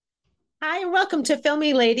Hi, welcome to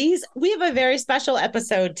Filmi Ladies. We have a very special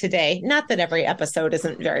episode today. Not that every episode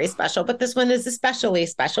isn't very special, but this one is especially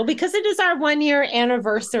special because it is our 1 year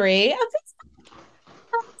anniversary of this.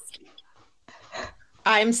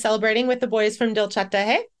 I'm celebrating with the boys from Dilchakta.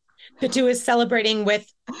 Hey, Pitu is celebrating with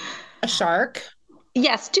a shark.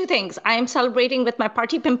 Yes, two things. I'm celebrating with my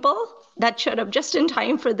party pimple that showed up just in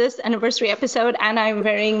time for this anniversary episode, and I'm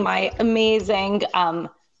wearing my amazing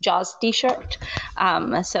Jaws t-shirt.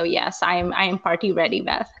 So yes, I'm party ready,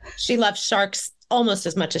 Beth. She loves sharks almost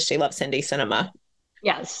as much as she loves Hindi cinema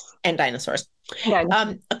Yes. and dinosaurs.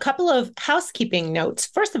 Yeah. A couple of housekeeping notes.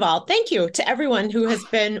 First of all, thank you to everyone who has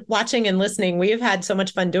been watching and listening. We have had so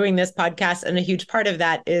much fun doing this podcast, and a huge part of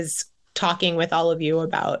that is talking with all of you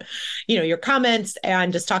about, your comments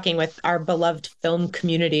and just talking with our beloved film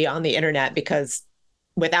community on the internet, because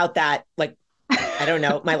without that, I don't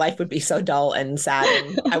know, my life would be so dull and sad,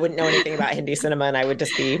 and I wouldn't know anything about Hindi cinema, and I would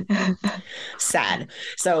just be sad.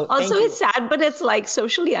 So Also, it's sad, but it's like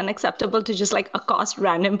socially unacceptable to just like accost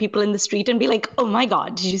random people in the street and be like, "Oh my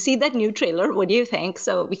God, did you see that new trailer? What do you think?"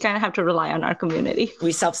 So we kind of have to rely on our community.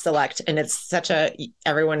 We self-select, and it's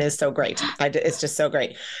everyone is so great. It's just so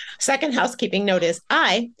great. Second housekeeping note is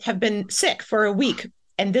I have been sick for a week,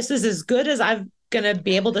 and this is as good as I'm going to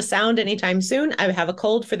be able to sound anytime soon. I have a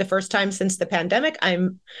cold for the first time since the pandemic.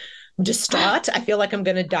 I'm distraught. I feel like I'm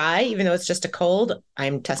going to die, even though it's just a cold.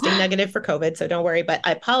 I'm testing negative for COVID, so don't worry. But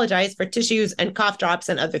I apologize for tissues and cough drops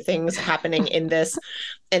and other things happening in this.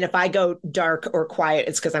 And if I go dark or quiet,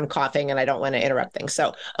 it's because I'm coughing and I don't want to interrupt things.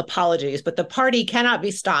 So apologies, but the party cannot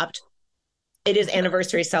be stopped. It is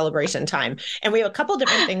anniversary celebration time. And we have a couple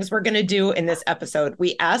different things we're going to do in this episode.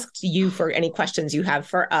 We asked you for any questions you have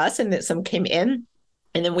for us, and that some came in.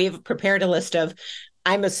 And then we've prepared a list of,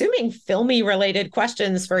 I'm assuming, filmy related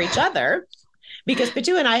questions for each other, because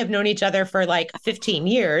Pitu and I have known each other for like 15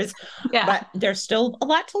 years, Yeah. but there's still a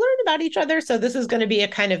lot to learn about each other. So this is going to be a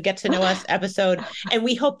kind of get to know us episode. And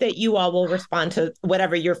we hope that you all will respond to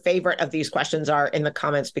whatever your favorite of these questions are in the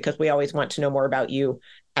comments, because we always want to know more about you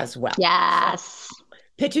as well. Yes.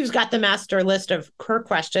 Pitu's got the master list of her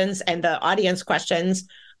questions and the audience questions.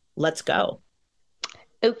 Let's go.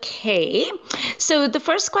 Okay, so the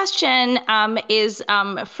first question is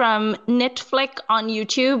from Netflix on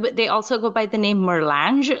YouTube. They also go by the name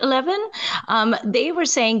Merlange11. They were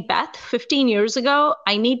saying, Beth, 15 years ago,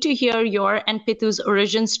 I need to hear your and Pitu's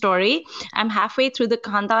origin story. I'm halfway through the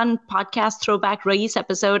Khandan podcast Throwback Race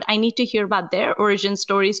episode. I need to hear about their origin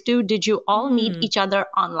stories too. Did you all meet each other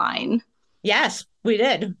online? Yes, we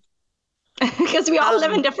did. Because we all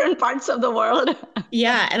live in different parts of the world.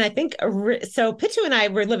 Yeah. And I think so. Pitu and I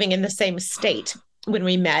were living in the same state when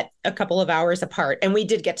we met, a couple of hours apart, and we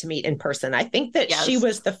did get to meet in person. I think that She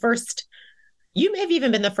was the first. You may have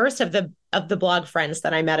even been the first of the blog friends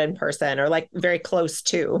that I met in person, or like very close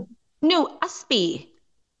to. No, Aspi.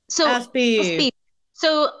 Aspi.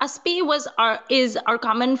 So Aspi is our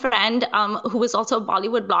common friend who was also a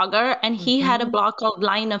Bollywood blogger, and he had a blog called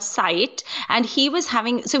Line of Sight, and he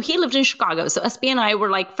lived in Chicago. So Aspi and I were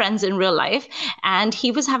like friends in real life, and he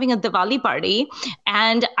was having a Diwali party,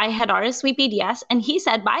 and I had RSVP'd yes, and he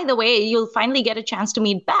said, by the way, you'll finally get a chance to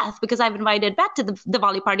meet Beth because I've invited Beth to the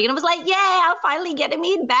Diwali party, and I was like, yeah, I'll finally get to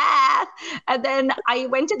meet Beth. And then I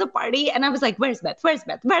went to the party, and I was like, where's Beth? Where's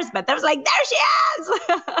Beth? Where's Beth? I was like, there she is.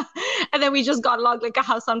 And then we just got along like a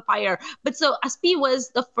house on fire. But so Aspi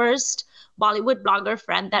was the first Bollywood blogger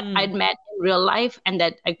friend that I'd met in real life, and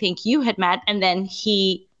that I think you had met. And then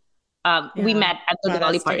we met at the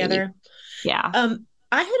Diwali party together. Yeah.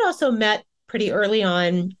 I had also met pretty early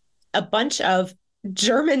on a bunch of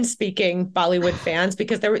German-speaking Bollywood fans,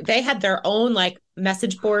 because they had their own like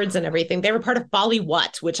message boards and everything. They were part of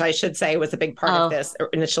Bollywood, which I should say was a big part of this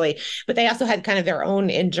initially, but they also had kind of their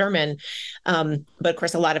own in German. But of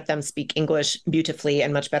course, a lot of them speak English beautifully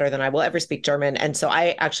and much better than I will ever speak German. And so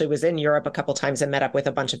I actually was in Europe a couple of times and met up with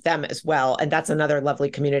a bunch of them as well. And that's another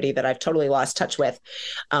lovely community that I've totally lost touch with.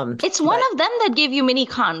 It's one of them that gave you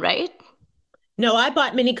Minicon, right? No, I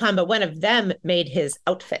bought Minicon, but one of them made his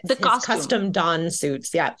outfits, his custom Dawn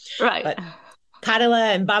suits. Yeah. Right. But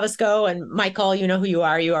Kadila and Babasko and Michael, you know who you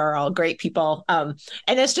are. You are all great people. And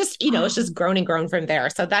it's just, it's just grown and grown from there.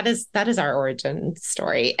 So that is our origin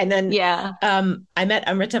story. And then I met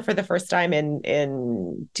Amrita for the first time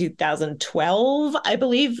in 2012, I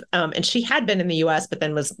believe. And she had been in the US, but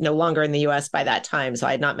then was no longer in the US by that time. So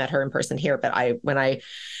I had not met her in person here. But when I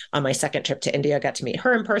on my second trip to India, got to meet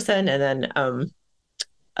her in person. And then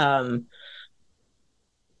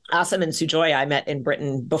Asim and Sujoy I met in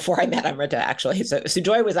Britain before I met Amrita, actually. So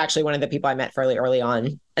Sujoy was actually one of the people I met fairly early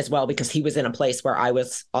on as well, because he was in a place where I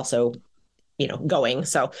was also going.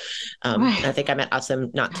 So I Right. think I met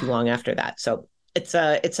Asim not too long after that. So it's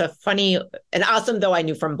a funny and Asim though I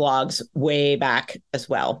knew from blogs way back as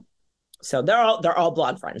well. So they're all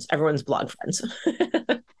blog friends. Everyone's blog friends.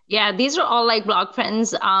 Yeah, these are all like blog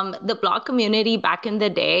friends. The blog community back in the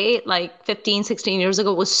day, like 15, 16 years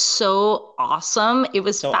ago, was so awesome. It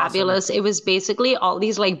was So awesome. fabulous. It was basically all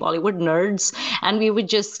these like Bollywood nerds. And we would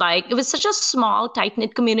just like, it was such a small,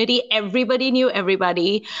 tight-knit community. Everybody knew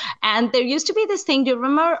everybody. And there used to be this thing, do you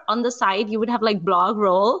remember on the side, you would have like blog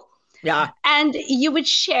roll? Yeah. And you would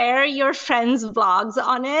share your friends' vlogs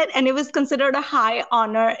on it. And it was considered a high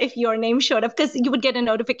honor if your name showed up because you would get a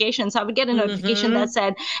notification. So I would get a notification that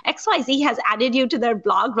Mm-hmm. said, XYZ has added you to their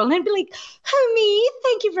blog role. And I'd be like, oh, me,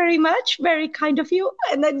 thank you very much. Very kind of you.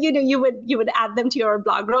 And then, you would add them to your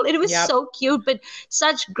blog role. It was Yep. so cute, but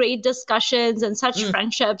such great discussions and such Mm.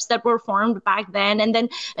 friendships that were formed back then. And then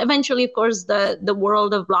eventually, of course, the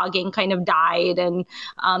world of blogging kind of died and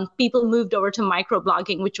people moved over to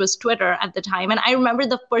microblogging, which was Twitter at the time. And I remember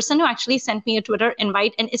the person who actually sent me a Twitter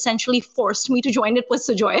invite and essentially forced me to join it was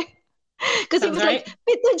Sujoy. Because he Sounds was like, right.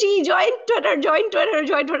 Pitaji, join Twitter, join Twitter,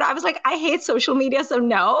 join Twitter. I was like, I hate social media, so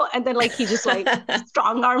no. And then like he just like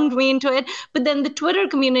strong armed me into it. But then the Twitter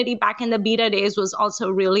community back in the beta days was also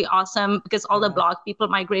really awesome because all the Yeah. blog people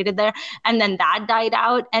migrated there. And then that died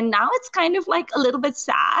out. And now it's kind of like a little bit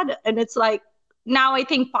sad. And it's like, now I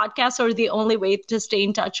think podcasts are the only way to stay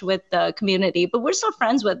in touch with the community, but we're still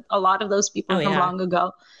friends with a lot of those Oh people from yeah. long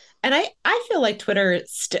ago. And I feel like Twitter,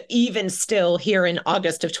 even still here in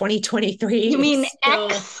August of 2023, You mean is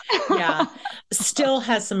still, X? yeah, still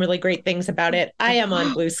has some really great things about it. I am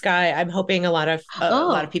on Blue Sky. I'm hoping a lot of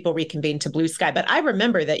Oh, people reconvene to Blue Sky. But I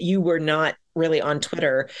remember that you were not really on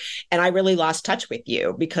Twitter, and I really lost touch with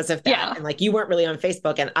you because of that. yeah. And like you weren't really on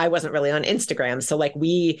Facebook, and I wasn't really on Instagram. So like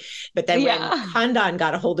but then when Yeah. Kandan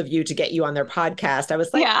got a hold of you to get you on their podcast, I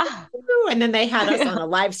was like, Yeah. ooh, and then they had us on a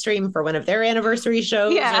live stream for one of their anniversary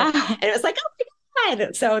shows, or Yeah. and it was like, oh my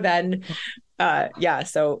God. So then, yeah,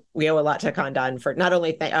 so we owe a lot to Kandan for not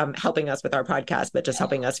only helping us with our podcast, but just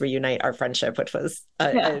helping us reunite our friendship, which was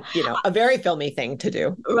Yeah. a very filmy thing to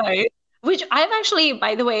do. Right. Which I've actually,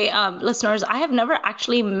 by the way, listeners, I have never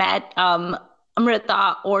actually met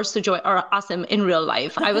Amrita or Sujoy or Asim in real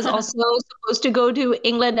life. I was also supposed to go to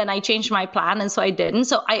England and I changed my plan, and so I didn't.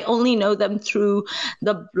 So I only know them through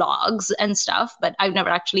the blogs and stuff, but I've never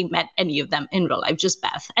actually met any of them in real life, just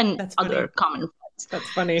Beth and That's other funny. common friends. That's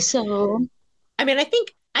funny. So, I mean, I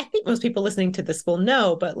think most people listening to this will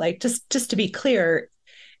know, but like just to be clear,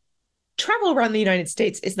 travel around the United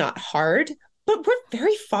States is not hard, but we're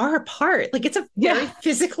very far apart. Like it's a very yeah.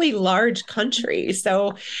 physically large country.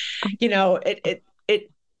 So, it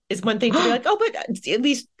is one thing to be like, oh, but at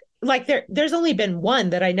least like there's only been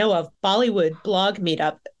one that I know of Bollywood blog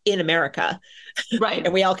meetup in America. And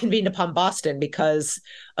Right. we all convened upon Boston because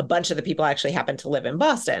a bunch of the people actually happen to live in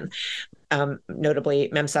Boston, notably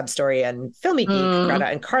Mem Substory and Filmi Geek, Greta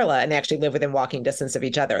Mm. and Carla, and they actually live within walking distance of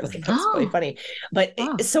each other. Like that's really Oh, funny. But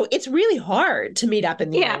oh. so it's really hard to meet up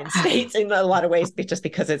in the Yeah. United States in a lot of ways, just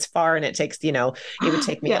because it's far and it takes, it would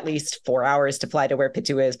take me at Yeah. least 4 hours to fly to where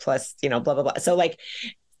Pitu is, plus, blah, blah, blah. So like,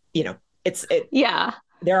 you know, it Yeah.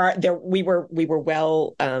 we were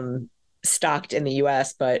well stocked in the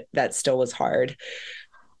US, but that still was hard.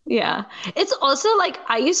 Yeah. It's also like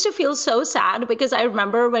I used to feel so sad because I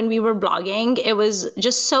remember when we were blogging, it was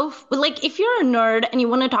just so like if you're a nerd and you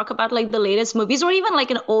want to talk about like the latest movies or even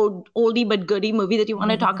like an oldie but goodie movie that you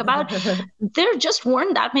want to talk about, there just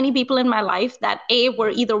weren't that many people in my life that A were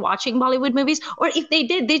either watching Bollywood movies or if they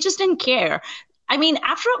did, they just didn't care. I mean,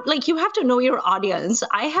 after like you have to know your audience.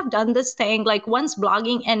 I have done this thing like once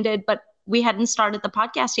blogging ended, but we hadn't started the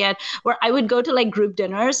podcast yet, where I would go to like group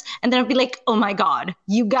dinners and then I'd be like, oh my God,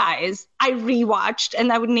 you guys, I rewatched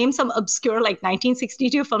and I would name some obscure like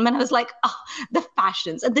 1962 film. And I was like, oh, the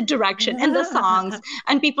fashions and the direction and the songs.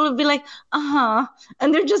 And people would be like, uh-huh.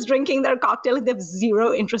 And they're just drinking their cocktail and they have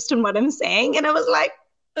zero interest in what I'm saying. And I was like,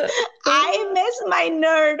 I miss my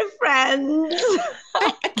nerd friends.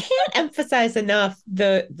 I can't emphasize enough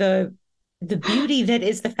the beauty that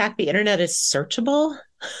is the fact the internet is searchable.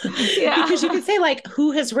 Because you Yeah. could say like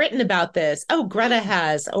who has written about this? Oh, Greta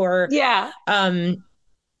has, or Yeah. um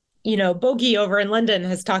Bogey over in London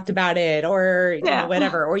has talked about it, or Yeah.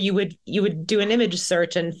 whatever. Or you would do an image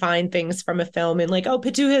search and find things from a film and like, oh,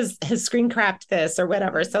 Padu has screen crapped this or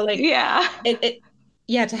whatever. So like Yeah. it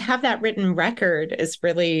yeah, to have that written record is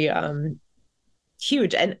really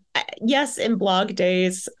huge. And yes, in blog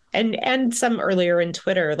days and some earlier in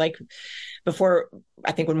Twitter, like before,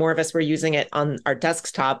 I think when more of us were using it on our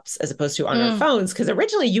desktops as opposed to on our Mm, phones, because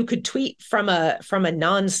originally you could tweet from a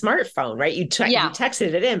non-smartphone, right? You yeah.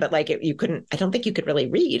 texted it in, but like you couldn't. I don't think you could really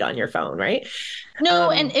read on your phone, right?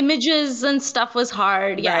 No, and Um, images and stuff was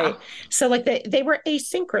hard. Yeah. Right. So like they were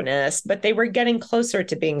asynchronous, but they were getting closer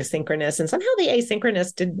to being synchronous. And somehow the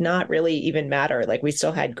asynchronous did not really even matter. Like we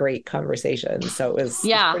still had great conversations. So it's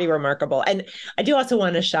Yeah. pretty remarkable. And I do also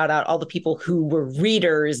want to shout out all the people who were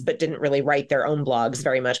readers but didn't really write their own blogs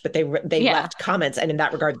very much, but they Yeah. left comments. And in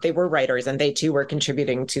that regard, they were writers and they too were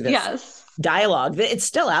contributing to this Yes. dialogue. It's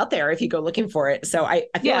still out there if you go looking for it. So I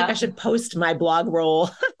feel like I Yeah. should post my blog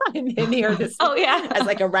roll in here to Oh, as yeah.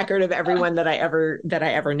 like a record of everyone that I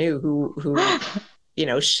ever knew who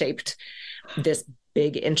shaped this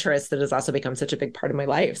big interest that has also become such a big part of my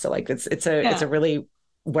life. So like it's a Yeah. really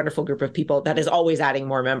wonderful group of people that is always adding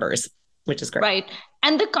more members, which is great. Right.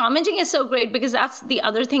 And the commenting is so great because that's the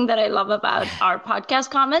other thing that I love about our podcast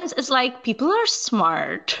comments is like people are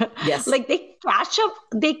smart. Yes. Like they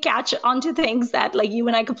catch onto things that like you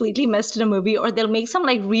and I completely missed in a movie, or they'll make some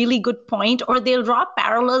like really good point, or they'll draw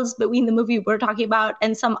parallels between the movie we're talking about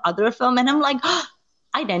and some other film. And I'm like, oh,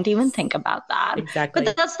 I didn't even think about that. But Exactly.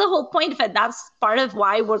 that's the whole point of it. That's part of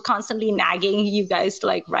why we're constantly nagging you guys to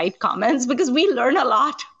like write comments because we learn a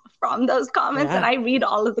lot from those comments, and Yeah. I read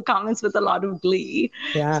all of the comments with a lot of glee.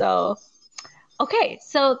 Yeah. So, okay,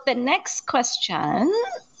 so the next question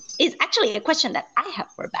is actually a question that I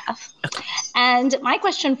have for Beth. And my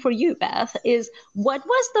question for you, Beth, is what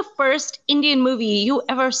was the first Indian movie you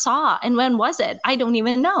ever saw and when was it? I don't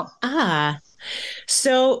even know. Ah.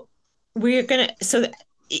 So so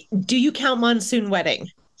do you count Monsoon Wedding?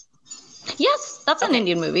 Yes, that's an Okay.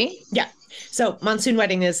 Indian movie. Yeah. So Monsoon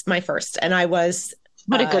Wedding is my first, and I was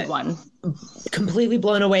What a good one. completely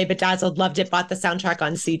blown away, bedazzled, loved it, bought the soundtrack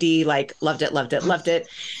on CD, like loved it, loved it, loved it.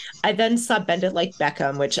 I then saw Bend It Like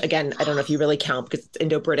Beckham, which again, I don't know if you really count because it's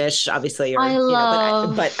Indo-British, obviously, or I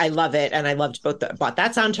but I love, love it, and I loved bought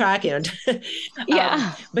that soundtrack,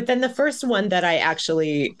 yeah. but then the first one that I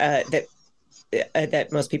actually that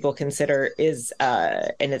most people consider is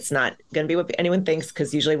and it's not going to be what anyone thinks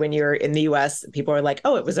because usually when you're in the US people are like,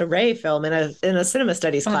 oh, it was a Ray film in a cinema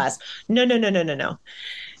studies class. No, no, no, no, no, no.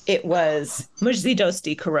 It was Mujzi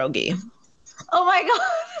Dosti Karogi, Oh my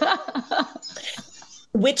God.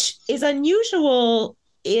 which is unusual.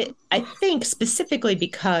 I think specifically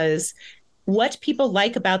because what people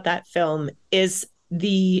like about that film is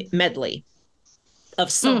the medley of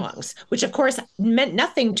Mm, songs, which of course meant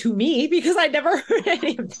nothing to me because I'd never heard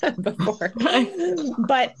any of them before.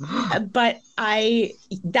 right. But I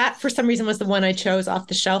that for some reason was the one I chose off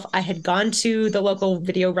the shelf. I had gone to the local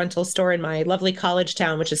video rental store in my lovely college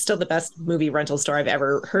town, which is still the best movie rental store I've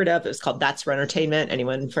ever heard of. It was called That's for Entertainment.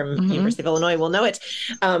 Anyone from Mm-hmm. University of Illinois will know it.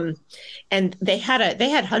 And they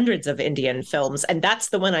had hundreds of Indian films, and that's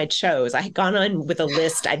the one I chose. I had gone on with a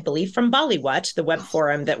list, I believe, from Bollywood, the web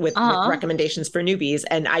forum that with Uh-huh. recommendations for newbies,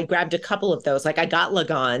 and I grabbed a couple of those. Like I got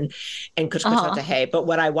Lagan and Kuch Kuch Hota Uh-huh. Hai, but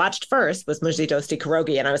what I watched first was Mujhi Dosti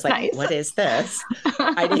Karogi, and I was like, Nice. "What is this?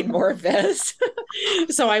 I need more of this."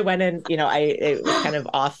 So I went and it was kind of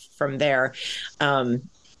off from there, and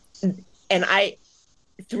I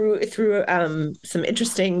through some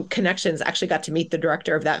interesting connections actually got to meet the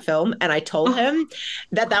director of that film, and I told him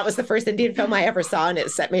that was the first Indian film I ever saw and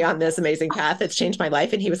it set me on this amazing path. It's changed my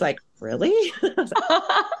life. And he was like, really?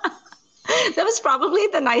 That was probably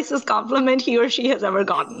the nicest compliment he or she has ever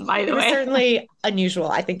gotten, by It the was way. certainly unusual.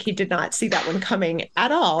 I think he did not see that one coming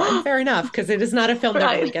at all, and fair enough, because it is not a film that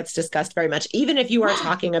really Right. gets discussed very much, even if you are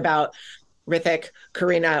talking about Rithik,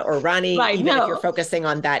 Karina, or Rani. Right. Even if you're No. focusing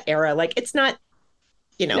on that era, like it's not,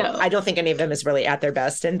 No. I don't think any of them is really at their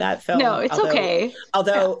best in that No, film. it's okay. Yeah.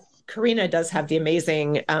 Although Karina does have the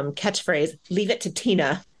amazing catchphrase "Leave it to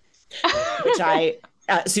Tina," which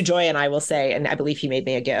Sujoy and I will say, and I believe he made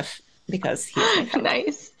me a GIF because he is my friend.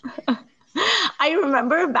 Nice. I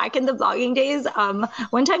remember back in the blogging days,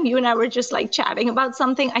 one time you and I were just like chatting about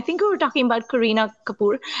something. I think we were talking about Kareena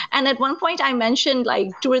Kapoor, and at one point I mentioned like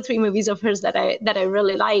 2 or 3 movies of hers that I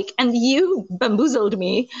really like, and you bamboozled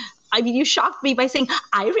me. I mean, you shocked me by saying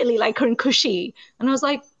I really like her in Kushi, and I was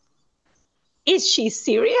like, "Is she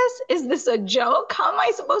serious? Is this a joke? How am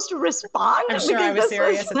I supposed to respond?" I'm sure I Because was this was,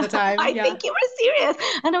 serious at the time. I Yeah. think you were serious,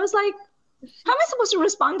 and I was like, how am I supposed to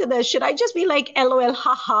respond to this? Should I just be like, LOL,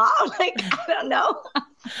 haha? Like, I don't know.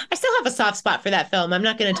 I still have a soft spot for that film. I'm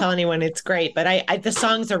not going to tell anyone it's great, but the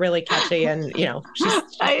songs are really catchy, and she's fun.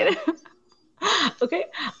 I, okay.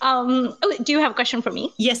 Do you have a question for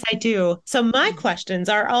me? Yes, I do. So my questions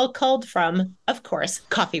are all culled from, of course,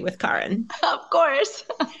 Coffee with Karen, Of course.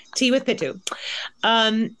 Tea with Pitu.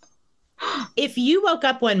 Um, If you woke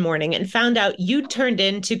up one morning and found out you'd turned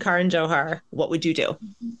into Karan Johar, what would you do?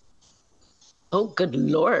 Oh, good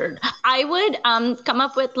Lord. I would come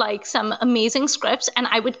up with like some amazing scripts and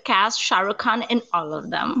I would cast Shah Rukh Khan in all of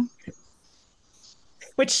them.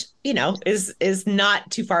 Which, is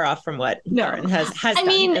not too far off from what No, Karan has I done,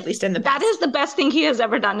 mean, at least in the that past. is the best thing he has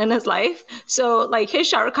ever done in his life. So, like, his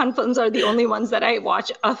Shah Rukh Khan films are the only ones that I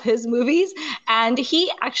watch of his movies. And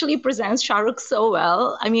he actually presents Shah Rukh so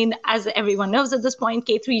well. I mean, as everyone knows at this point,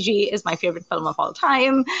 K3G is my favorite film of all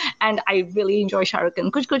time. And I really enjoy Shah Rukh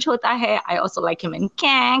in Kuch Kuch Hota Hai. I also like him in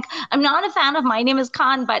Kank. I'm not a fan of My Name is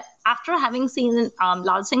Khan, but after having seen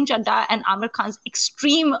Lal Singh Chadda and Amir Khan's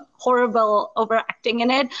extreme, horrible overacting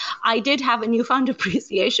in it, I did have a newfound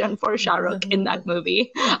appreciation for Shah Rukh in that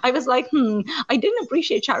movie. I was like, I didn't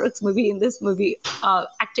appreciate Shah Rukh's movie in this movie,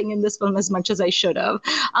 acting in this film as much as I should have.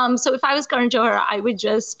 So if I was Karan Johar, I would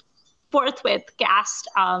just forthwith cast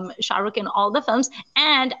Shah Rukh in all the films,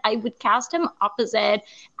 and I would cast him opposite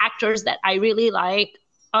actors that I really like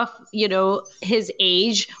of his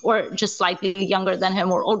age or just slightly younger than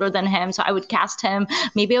him or older than him. So I would cast him.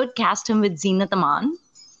 Maybe I would cast him with Zeenat Aman.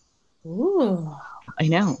 Ooh. I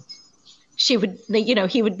know. She would,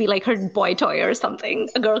 he would be like her boy toy or something.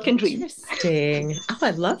 A girl can dream. Interesting. Oh,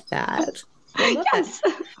 I love that. I love Yes.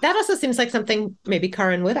 that. That also seems like something maybe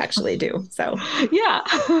Karan would actually do. So, Yeah.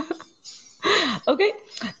 Okay.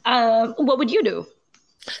 What would you do?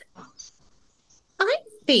 I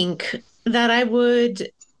think that I would.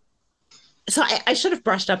 So I should have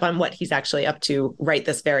brushed up on what he's actually up to right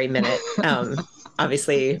this very minute.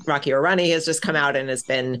 Obviously, Rocky Or Rani has just come out and has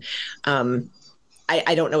been.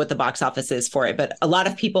 I don't know what the box office is for it, but a lot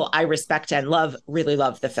of people I respect and love really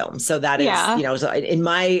love the film. So that is, so in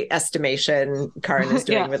my estimation, Karan is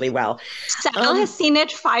doing really well. Sal has seen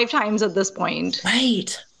it 5 times at this point.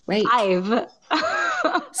 Right. 5.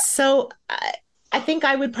 So I think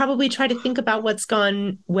I would probably try to think about what's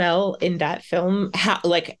gone well in that film, how,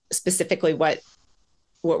 like specifically what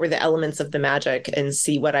were the elements of the magic, and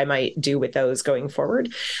see what I might do with those going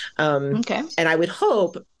forward. Okay. And I would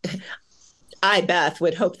hope, Beth,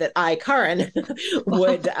 would hope that Karan,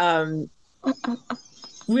 would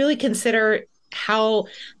really consider how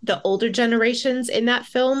the older generations in that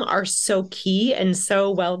film are so key and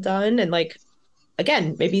so well done. And like,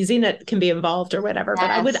 again, maybe Zenat can be involved or whatever,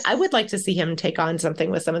 yes. But I would like to see him take on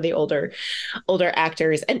something with some of the older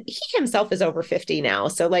actors. And he himself is over 50 now.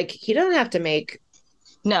 So like, he doesn't have to make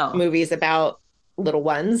movies about little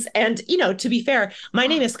ones. And, to be fair, My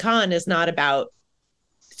Name is Khan is not about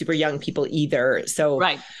super young people either. So,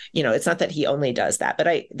 right. It's not that he only does that,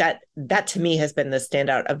 but that to me has been the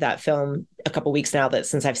standout of that film a couple weeks now, that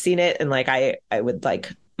since I've seen it, and like, I would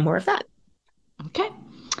like more of that. Okay.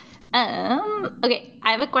 Okay,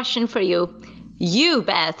 I have a question for you. You,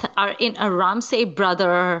 Beth, are in a Ramsay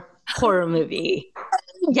brother horror movie.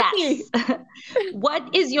 Yes.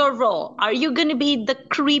 What is your role? Are you going to be the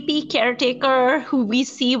creepy caretaker who we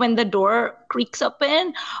see when the door creaks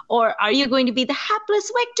open? Or are you going to be the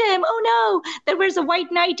hapless victim? Oh no, that wears a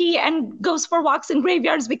white nightie and goes for walks in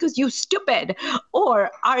graveyards because you stupid?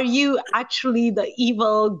 Or are you actually the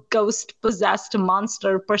evil ghost possessed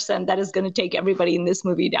monster person that is going to take everybody in this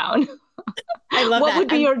movie down? I love what that. Would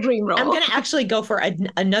be your dream role? I'm going to actually go for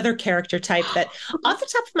another character type that off the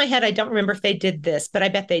top of my head, I don't remember if they did this, but I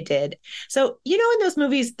bet they did. So, in those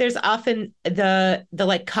movies, there's often the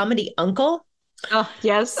like comedy uncle. Oh,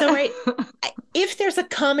 yes. So, right. If there's a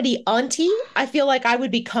comedy auntie, I feel like I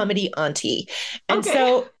would be comedy auntie. And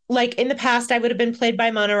so, like in the past, I would have been played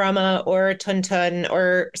by Manorama or Tun Tun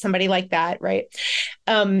or somebody like that. Right.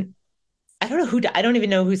 I don't know I don't even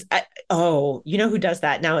know who's, who does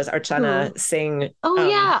that now is Archana Singh. Oh,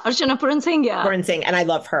 yeah. Archana Puran Singh, yeah. Puran Singh, and I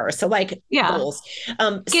love her. So like, goals.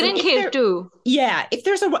 Kiran Kher too. Yeah. If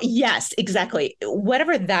there's yes, exactly.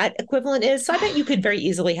 Whatever that equivalent is. So I bet you could very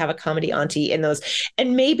easily have a comedy auntie in those.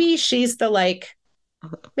 And maybe she's the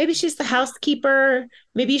housekeeper.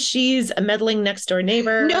 Maybe she's a meddling next door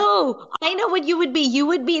neighbor. No, I know what you would be. You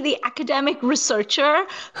would be the academic researcher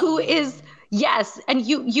who is... Yes. And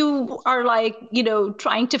you are like,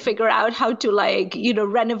 trying to figure out how to like,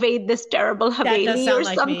 renovate this terrible Haveli or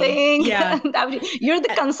like something. Yeah. You're the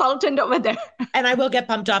consultant over there. And I will get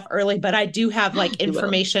bumped off early, but I do have like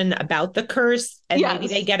information about the curse, and maybe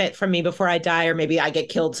they get it from me before I die, or maybe I get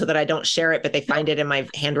killed so that I don't share it, but they find it in my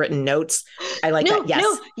handwritten notes. I like that. Yes.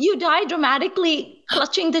 No, you die dramatically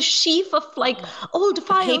clutching the sheaf of like old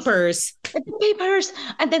files. Papers.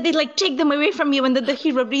 And then they like take them away from you, and then the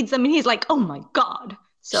hero reads them and he's like, oh my God.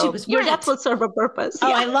 She So was your death right. will serve a purpose. Oh,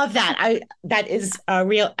 Yeah. I love that. That is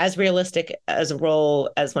realistic as a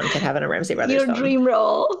role as one could have in a Ramsey Brothers Your film. dream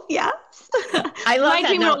role. Yes. I love My that.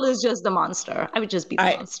 dream Now, role is just the monster. I would just be the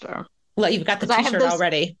I monster. well, you've got the Because I have T-shirt those,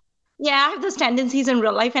 already. yeah, I have those tendencies in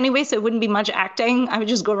real life anyway, so it wouldn't be much acting. I would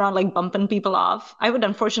just go around like bumping people off. I would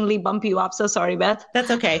unfortunately bump you off. So sorry, Beth.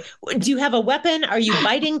 That's okay. Do you have a weapon? Are you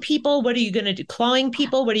biting people? What are you going to do? Clawing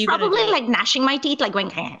people? What are you going to Probably do? like gnashing my teeth, like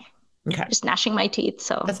going, Okay, just gnashing my teeth. that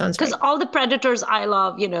So, sounds because right. all the predators I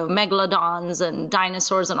love, megalodons and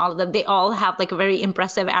dinosaurs and all of them, they all have like a very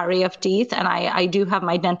impressive array of teeth. And I do have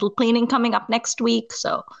my dental cleaning coming up next week.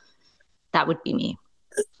 So that would be me.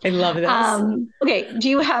 I love this. Okay. Do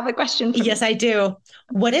you have a question for Yes, me? I do.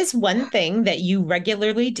 What is one thing that you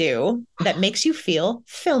regularly do that makes you feel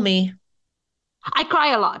filmy? I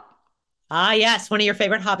cry a lot. Ah, yes, one of your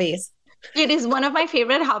favorite hobbies. It is one of my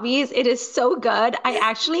favorite hobbies. It is so good. I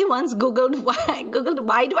actually once Googled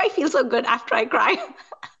why do I feel so good after I cry?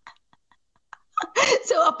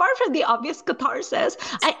 So apart from the obvious catharsis,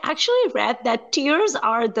 I actually read that tears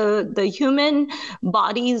are the human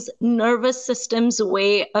body's nervous system's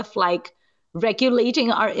way of like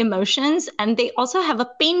regulating our emotions, and they also have a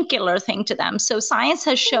painkiller thing to them. So science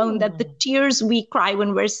has shown that the Oh. tears we cry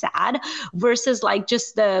when we're sad versus like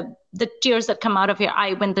just the tears that come out of your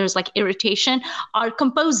eye when there's like irritation are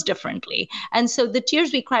composed differently. And so the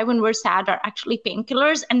tears we cry when we're sad are actually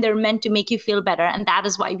painkillers, and they're meant to make you feel better. And that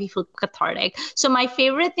is why we feel cathartic. So my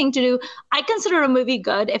favorite thing to do, I consider a movie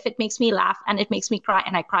good if it makes me laugh and it makes me cry,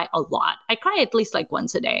 and I cry a lot. I cry at least like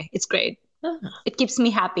once a day. It's great. Ah, It keeps me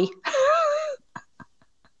happy.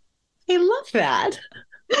 I love that.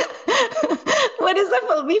 What is the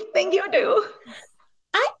filmy thing you do?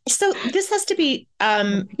 So this has to be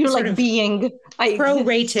You're sort like of being, I exist.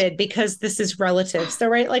 prorated because this is relative. So,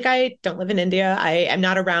 right, like I don't live in India. I am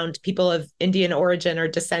not around people of Indian origin or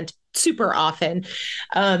descent super often.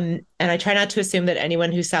 And I try not to assume that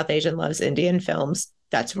anyone who's South Asian loves Indian films.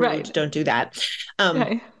 That's rude. Right. Don't do that. Um,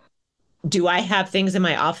 Right. do I have things in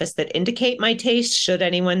my office that indicate my taste? Should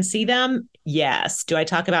anyone see them? Yes. Do I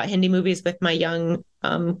talk about Hindi movies with my young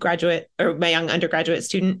graduate or my young undergraduate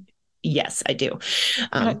student? Yes, I do.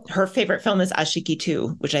 Right. Her favorite film is Ashiki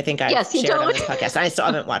 2, which I think I've Yes, you shared on totally. this podcast. I still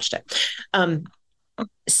haven't watched it.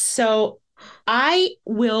 So I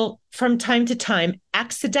will, from time to time,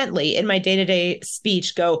 accidentally in my day to day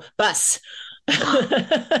speech go, bus.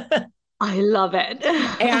 I love it.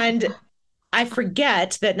 And I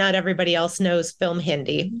forget that not everybody else knows film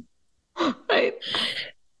Hindi. Right.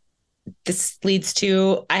 This leads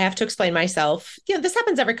to I have to explain myself. This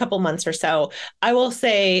happens every couple months or so. I will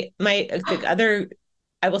say my the other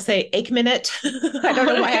I will say Egg Minute. I don't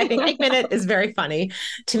know why I think Egg Minute is very funny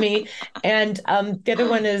to me. And the other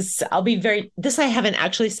one is this I haven't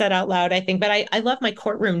actually said out loud, I think, but I love my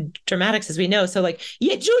courtroom dramatics, as we know. So like,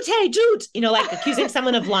 yeah, jute, hey, jute, like accusing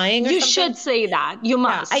someone of lying or You something. should say that. You Yeah,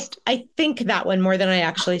 must. I think that one more than I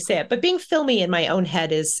actually say it. But being filmy in my own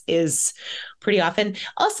head is pretty often.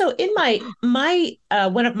 Also, in my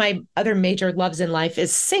one of my other major loves in life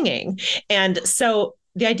is singing, and so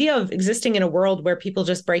the idea of existing in a world where people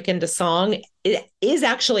just break into song is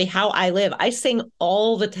actually how I live. I sing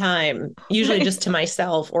all the time, usually Right. just to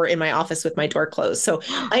myself or in my office with my door closed. So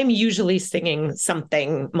I'm usually singing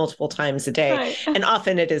something multiple times a day. Right. And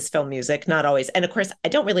often it is film music, not always. And of course, I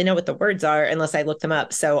don't really know what the words are unless I look them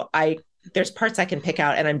up. So there's parts I can pick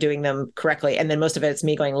out and I'm doing them correctly. And then most of it's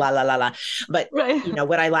me going la la la la. But Right.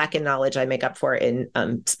 what I lack in knowledge, I make up for in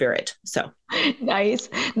spirit. So Nice.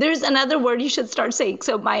 There's another word you should start saying.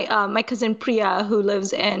 So my cousin Priya, who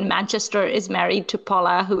lives in Manchester, is married to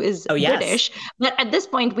Paula, who is oh yes. British. But at this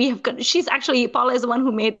point, she's actually Paula is the one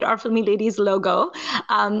who made our Filmy Ladies logo,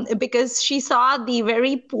 because she saw the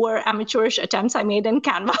very poor amateurish attempts I made in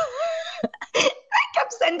Canva. I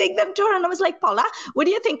kept sending them to her, and I was like, Paula, what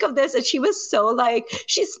do you think of this? And she was so like,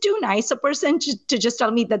 she's too nice a person to just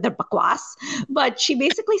tell me that they're bakwas. But she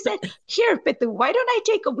basically said, here, Pitu, why don't I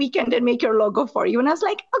take a weekend and make your logo for you? And I was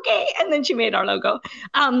like, okay. And then she made our logo.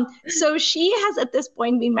 So she has at this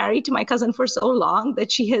point been married to my cousin for so long that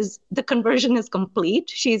the conversion is complete.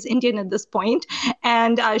 She's Indian at this point,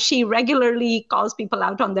 and she regularly calls people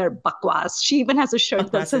out on their bakwas. She even has a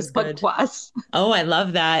shirt that Bakwas says is good. bakwas. Oh, I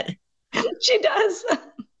love that. She does.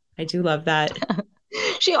 I do love that.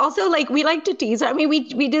 She also like we like to tease her. I mean,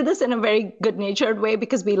 we do this in a very good natured way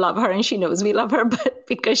because we love her and she knows we love her, but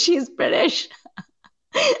because she's British,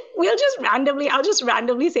 I'll just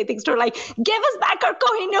randomly say things to her like, give us back our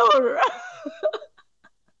Kohinoor.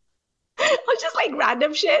 Or just like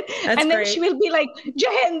random shit. That's And then she great. will be like, Jai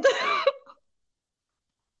Hind.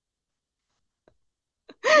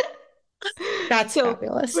 That's So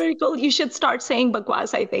fabulous. very cool. You should start saying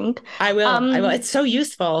bakwas, I think. I will. I will. Um, It's so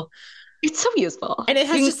useful. it's so useful. And it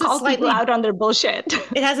has You can just a call people slightly, out on their bullshit.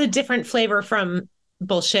 it has a different flavor from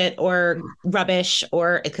bullshit or rubbish,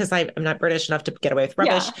 or because I'm not British enough to get away with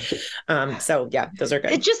Yeah. rubbish. So yeah, those are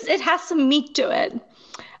good. It has some meat to it.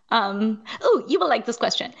 Oh, you will like this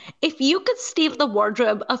question. If you could steal the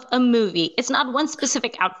wardrobe of a movie, it's not one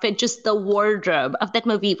specific outfit, just the wardrobe of that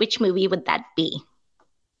movie, which movie would that be?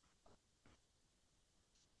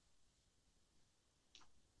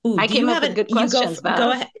 Ooh, I do you came up have with an, good you go, questions, go Bev.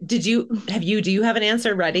 ahead. Do you have an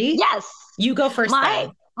answer ready? Yes. You go first My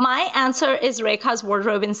then. my answer is Rekha's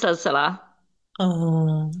wardrobe in Silsila.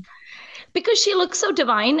 Oh, Because she looks so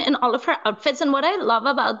divine in all of her outfits. And what I love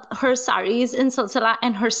about her saris in Silsila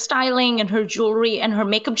and her styling and her jewelry and her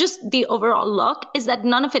makeup, just the overall look, is that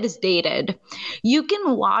none of it is dated. You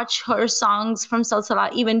can watch her songs from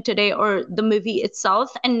Silsila even today or the movie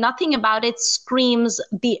itself, and nothing about it screams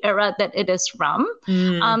the era that it is from.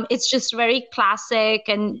 mm, It's just very classic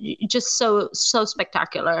and just so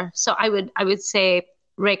spectacular. So I would say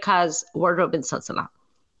Rekha's wardrobe in Silsila.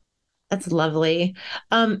 that's lovely.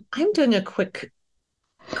 I'm doing a quick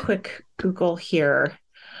Google here.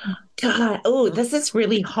 God, oh, this is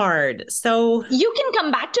really hard. So You can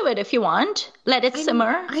come back to it if you want. Let it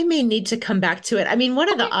simmer. I may need to come back to it. I mean, one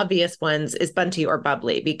of the Okay. obvious ones is Bunty or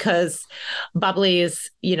Bubbly because Bubbly is,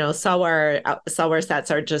 Salwar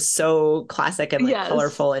sets are just so classic and like Yes.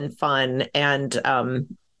 colorful and fun. And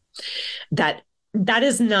that that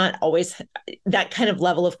is not always that kind of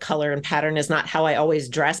level of color and pattern is not how I always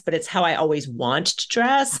dress, but it's how I always want to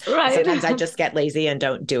dress. Right. Sometimes I just get lazy and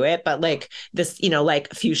don't do it. But like this,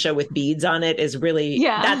 like fuchsia with beads on it is really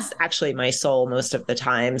Yeah. that's actually my soul most of the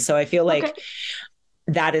time. So I feel Okay. like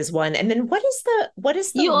that is one. And then what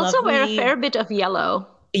is the You also wear a lovely fair bit of yellow.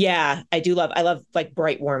 yeah, I love like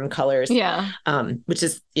bright warm colors. Yeah. Which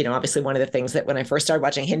is, obviously one of the things that when I first started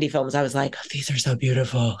watching Hindi films, I was like, oh, these are so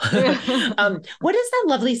beautiful. What is that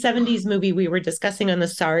lovely 70s movie we were discussing on the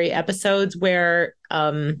Sorry episodes where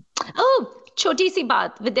Oh, choti si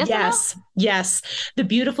baat. Vidyasana? yes, yes. The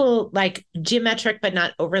beautiful, like geometric but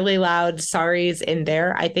not overly loud saris in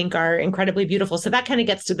there, I think are incredibly beautiful. So that kind of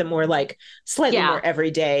gets to the more like slightly more Yeah.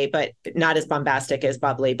 everyday, but not as bombastic as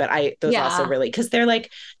bubbly. But those also Yeah. really because they're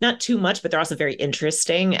like not too much, but they're also very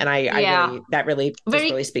interesting. And I Yeah. really that really does Very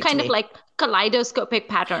really speak to kind of me. like kaleidoscopic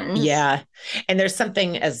patterns. Yeah. And there's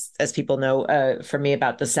something as people know for me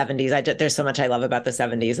about the 70s. There's so much I love about the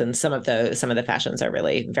 70s and some of the fashions are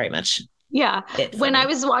really very much Yeah. it for When I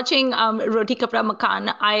me. was watching Roti Kapra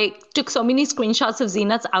Makan, I took so many screenshots of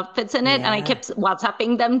Zeenat's outfits in it, and I Yeah. kept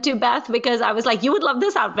WhatsApping them to Beth because I was like, you would love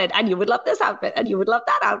this outfit, and you would love this outfit, and you would love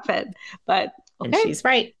that outfit. But And okay. she's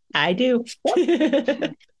right. I do.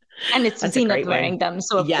 And it's That's a Zenith great wearing one. them.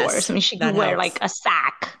 So, of course, Yes, I mean, she could that wear like helps. a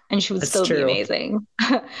sack and she would That's still be true. amazing.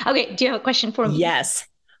 Okay. Do you have a question for me? Yes.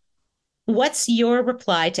 What's your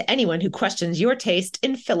reply to anyone who questions your taste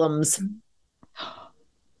in films?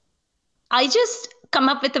 I just come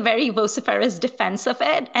up with a very vociferous defense of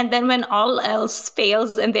it. And then when all else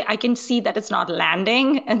fails and I can see that it's not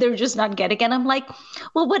landing and they're just not getting it, I'm like,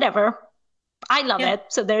 well, whatever. I love Yeah. it.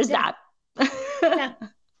 So there's Yeah. that. Yeah.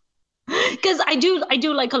 Because I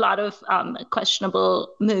do like a lot of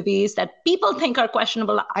questionable movies that people think are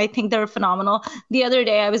questionable. I think they're phenomenal. The other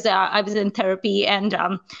day I was in therapy and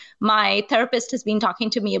my therapist has been talking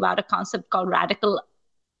to me about a concept called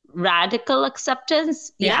radical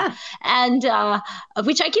acceptance. Yeah. Yeah. And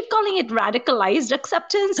which I keep calling it radicalized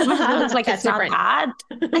acceptance. And my husband was like, That's it's not different. that.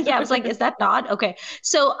 And yeah, I was like, is that not? Okay.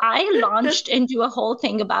 So I launched into a whole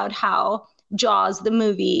thing about how Jaws, the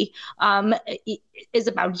movie, is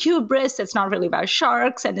about hubris. It's not really about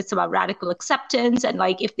sharks, and it's about radical acceptance. And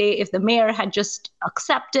like, if the mayor had just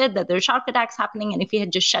accepted that there's shark attacks happening, and if he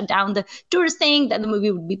had just shut down the tourist thing, then the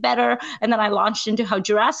movie would be better. And then I launched into how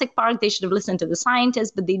Jurassic Park, they should have listened to the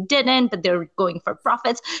scientists, but they didn't. But they're going for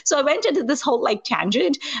profits. So I went into this whole like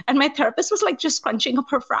tangent, and my therapist was like just scrunching up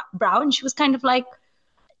her brow, and she was kind of like,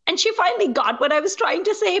 and she finally got what I was trying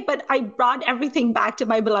to say, but I brought everything back to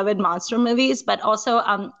my beloved monster movies. But also,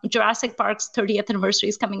 Jurassic Park's 30th anniversary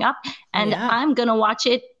is coming up, Oh and yeah. I'm gonna watch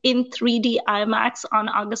it in 3D IMAX on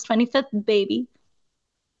August 25th, baby.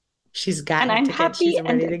 She's And gotten a I'm ticket. She's happy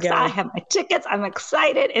and ready to I go. have my tickets. I'm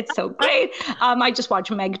excited. It's so great. I just watched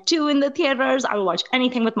Meg 2 in the theaters. I will watch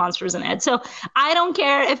anything with monsters in it. So I don't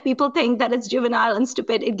care if people think that it's juvenile and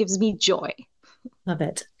stupid. It gives me joy. Love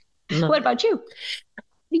it. Love What it. about you?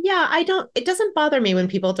 Yeah, it doesn't bother me when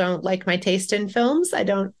people don't like my taste in films. I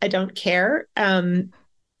don't care. I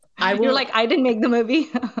You're will like, I didn't make the movie.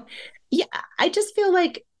 yeah, I just feel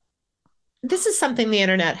like this is something the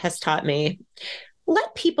internet has taught me.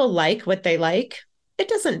 Let people like what they like. It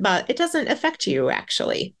doesn't affect you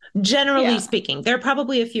actually. Generally Yeah. speaking, there are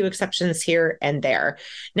probably a few exceptions here and there.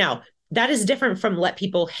 Now, that is different from let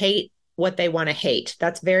people hate what they want to hate.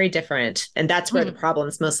 That's very different. And that's where the Hmm.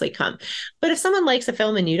 problems mostly come. But if someone likes a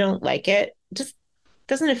film and you don't like it, just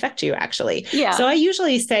doesn't affect you actually. So Yeah. I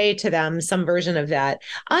usually say to them some version of that.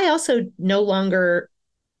 I also no longer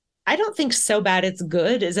I don't think so bad it's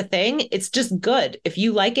good is a thing. It's just good. If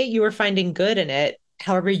you like it, you are finding good in it,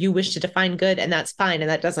 however you wish to define good, and that's fine. And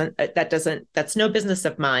that's no business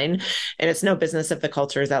of mine. And it's no business of the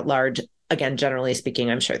cultures at large. Again, generally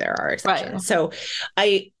speaking, I'm sure there are Right. exceptions. So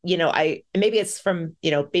I maybe it's from,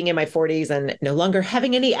 being in my 40s and no longer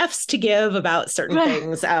having any F's to give about certain Right.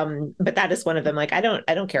 things. But that is one of them. Like I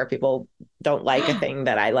don't care if people don't like a thing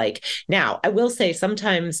that I like. Now, I will say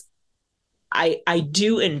sometimes I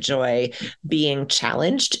do enjoy being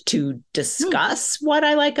challenged to Hmm. discuss what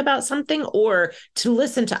I like about something or to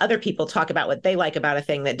listen to other people talk about what they like about a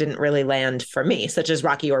thing that didn't really land for me, such as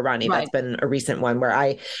Rocky or Ronnie. That's Right. been a recent one where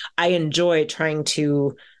I enjoy trying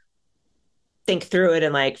to think through it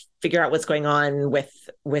and like figure out what's going on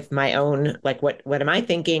with my own, like what am I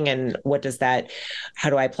thinking and what does that,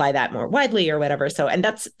 how do I apply that more widely or whatever. So and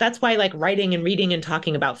that's why like writing and reading and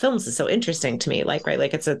talking about films is so interesting to me, like right,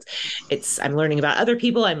 like it's I'm learning about other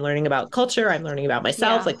people, I'm learning about culture, I'm learning about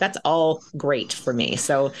myself, Yeah. like that's all great for me.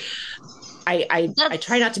 So I try That's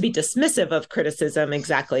not to be dismissive of criticism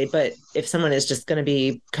exactly, but if someone is just going to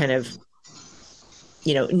be kind of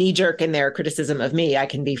knee jerk in their criticism of me, I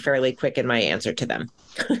can be fairly quick in my answer to them.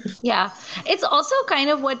 Yeah. It's also kind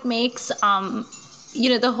of what makes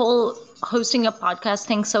the whole hosting a podcast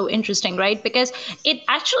thing so interesting, right? Because it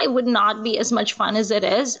actually would not be as much fun as it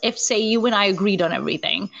is if, say, you and I agreed on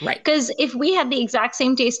everything. Right. Because if we had the exact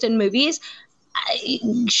same taste in movies,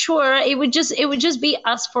 sure, it would just be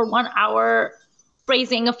us for 1 hour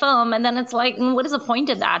praising a film, and then it's like, what is the point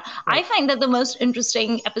of that? I Right. find that the most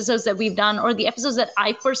interesting episodes that we've done, or the episodes that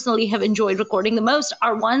I personally have enjoyed recording the most,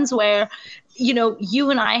 are ones where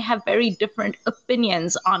you and I have very different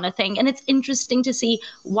opinions on a thing, and it's interesting to see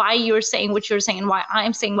why you're saying what you're saying and why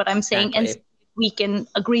I'm saying what I'm saying, and Exactly. we can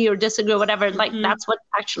agree or disagree or whatever. Like, Mm-hmm. that's what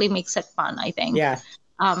actually makes it fun, I think. Yeah.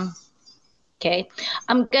 um Okay,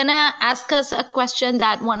 I'm gonna ask us a question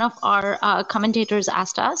that one of our commentators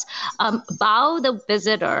asked us. Bao the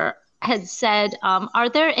Visitor had said, "Are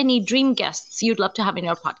there any dream guests you'd love to have in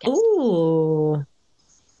your podcast?" Ooh.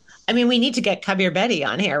 I mean, we need to get Kabir Betty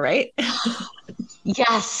on here, right?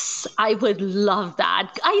 Yes, I would love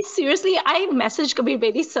that. I message Kabir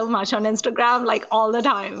Bedi so much on Instagram, like all the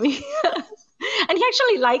time. And he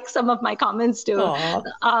actually likes some of my comments too.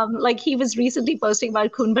 Aw. Like he was recently posting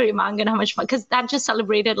about Kunbari Mang and how much fun, because that just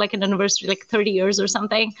celebrated like an anniversary, like 30 years or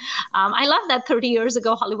something. I love that 30 years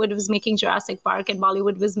ago, Hollywood was making Jurassic Park and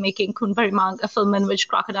Bollywood was making Kunbari Mang, a film in which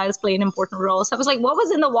crocodiles play an important role. So I was like, what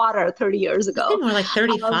was in the water 30 years I think ago? more like Um,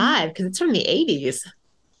 35 because it's from the 80s.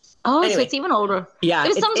 Oh, so Anyway, it's even older. It yeah,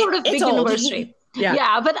 was some sort of it's big old. anniversary. Yeah.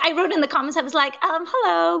 Yeah, but I wrote in the comments, I was like,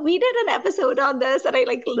 hello, we did an episode on this, and I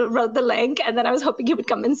like wrote the link, and then I was hoping he would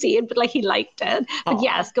come and see it, but like he liked it. But Aw.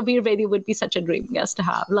 yes, Kabir Bedi would be such a dream guest to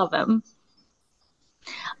have. Love him.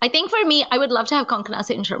 I think for me, I would love to have Konkana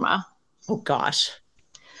Sen Sharma, Oh gosh.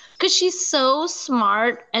 because she's so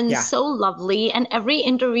smart and Yeah. so lovely. And every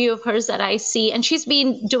interview of hers that I see, and she's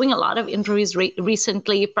been doing a lot of interviews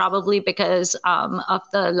recently, probably because of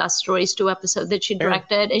the Last Stories 2 episode that she Sure.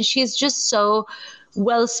 directed. And she's just so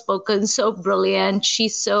well spoken, so brilliant.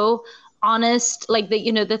 She's so honest, like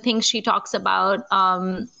the things she talks about.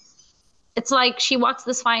 It's like she walks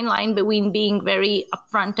this fine line between being very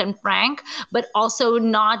upfront and frank, but also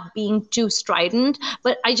not being too strident.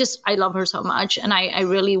 But I love her so much, and I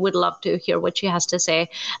really would love to hear what she has to say.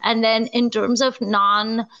 And then in terms of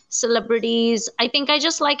non-celebrities, I think I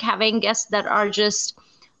just like having guests that are just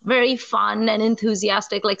very fun and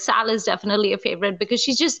enthusiastic. Like Sal is definitely a favorite because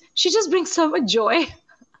she just brings so much joy.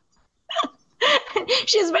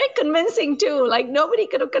 She's very convincing too. Like nobody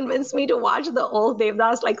could have convinced me to watch the old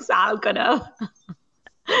Devdas like Sal could have.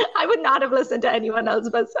 I would not have listened to anyone else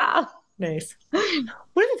but Sal. Nice. One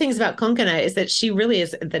of the things about Konkana is that she really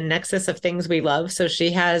is the nexus of things we love. So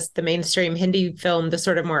she has the mainstream Hindi film, the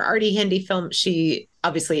sort of more arty Hindi film. She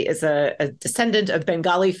obviously is a descendant of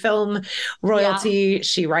Bengali film Yeah, royalty.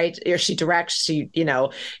 She writes or she directs,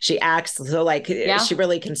 she acts. So like yeah, she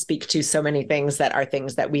really can speak to so many things that are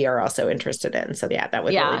things that we are also interested in. So yeah, that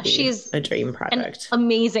would really yeah. be She's a dream an project.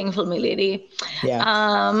 amazing filmy lady. Yeah.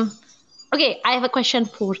 Um, okay, I have a question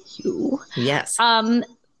for you. Yes. Um,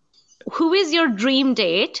 who is your dream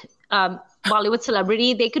date? Bollywood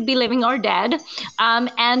celebrity. They could be living or dead.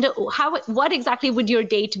 And what exactly would your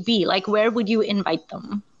date be? Like, where would you invite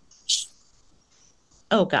them?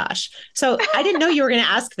 Oh gosh. So I didn't know you were going to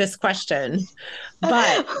ask this question,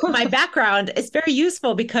 but my background is very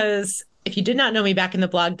useful because if you did not know me back in the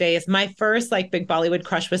blog days, my first like big Bollywood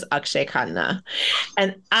crush was Akshay Khanna.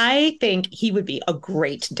 And I think he would be a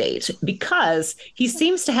great date because he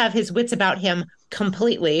seems to have his wits about him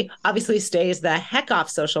completely. Obviously, stays the heck off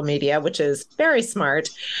social media, which is very smart.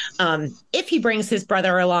 If he brings his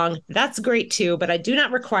brother along, that's great too, but I do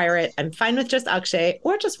not require it. I'm fine with just Akshay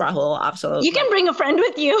or just Rahul. Absolutely. You can bring a friend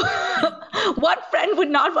with you. What friend would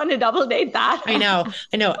not want to double date that? I know,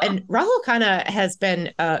 I know. And Rahul Khanna has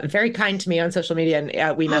been very kind to me on social media,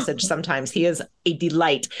 and we message sometimes. He is a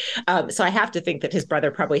delight. So I have to think that his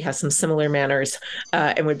brother probably has some similar manners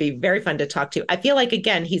and would be very fun to talk to. I feel like,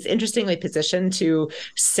 again, he's interestingly positioned to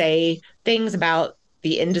say things about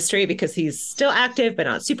the industry because he's still active, but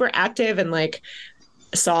not super active. And like,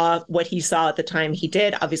 saw what he saw at the time he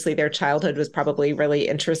did. Obviously, their childhood was probably really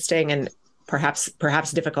interesting and perhaps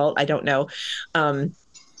difficult. I don't know.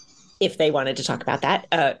 If they wanted to talk about that,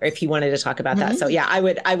 or if he wanted to talk about that. So yeah, I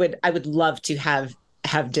would love to have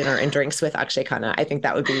dinner and drinks with Akshay Khanna. I think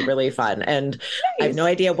that would be really fun. And nice. I have no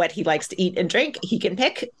idea what he likes to eat and drink. He can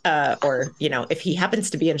pick, or if he happens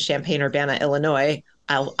to be in Champaign-Urbana, Illinois,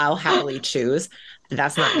 I'll happily choose.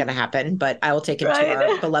 That's not going to happen, but I will take him to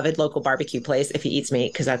our beloved local barbecue place if he eats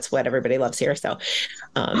meat, because that's what everybody loves here. So,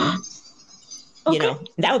 that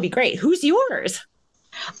would be great. Who's yours?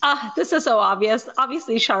 This is so obvious.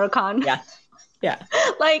 Obviously, Shah Rukh Khan. Yeah. Yeah.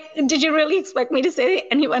 Like, did you really expect me to say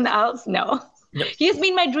anyone else? No. He has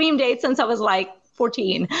been my dream date since I was like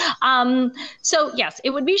 14. So yes,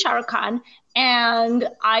 it would be Shah Rukh Khan. And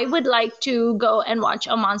I would like to go and watch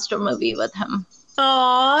a monster movie with him.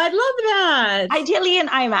 Oh, I'd love that. Ideally in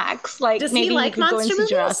IMAX. Like, does maybe he like monster movies?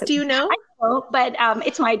 Jurassic. Do you know? I know, but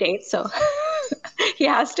it's my date, so he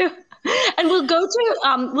has to. And we'll go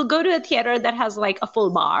to a theater that has like a full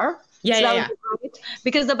bar. Yeah.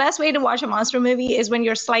 Because the best way to watch a monster movie is when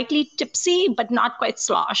you're slightly tipsy but not quite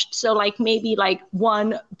sloshed. So like maybe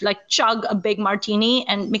chug a big martini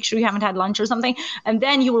and make sure you haven't had lunch or something, and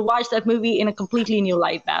then you will watch that movie in a completely new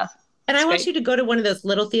light, Beth. And I want you to go to one of those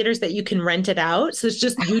little theaters that you can rent it out, so it's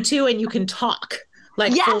just you two and you can talk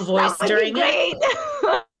like full voice during it.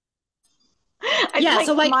 Yeah,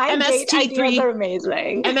 so like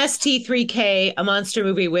MST3, MST3K, a monster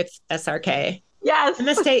movie with SRK. Yes.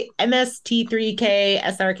 MST3K,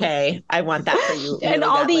 SRK. I want that for you. And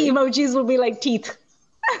all the emojis will be like teeth.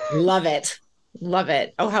 Love it. Love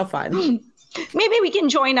it. Oh, how fun. Maybe we can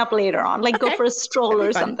join up later on, like go for a stroll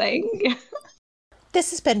or something.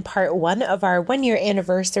 This has been part 1 of our 1-year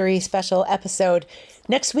anniversary special episode.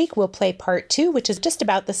 Next week, we'll play part 2, which is just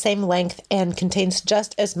about the same length and contains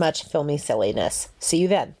just as much filmy silliness. See you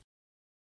then.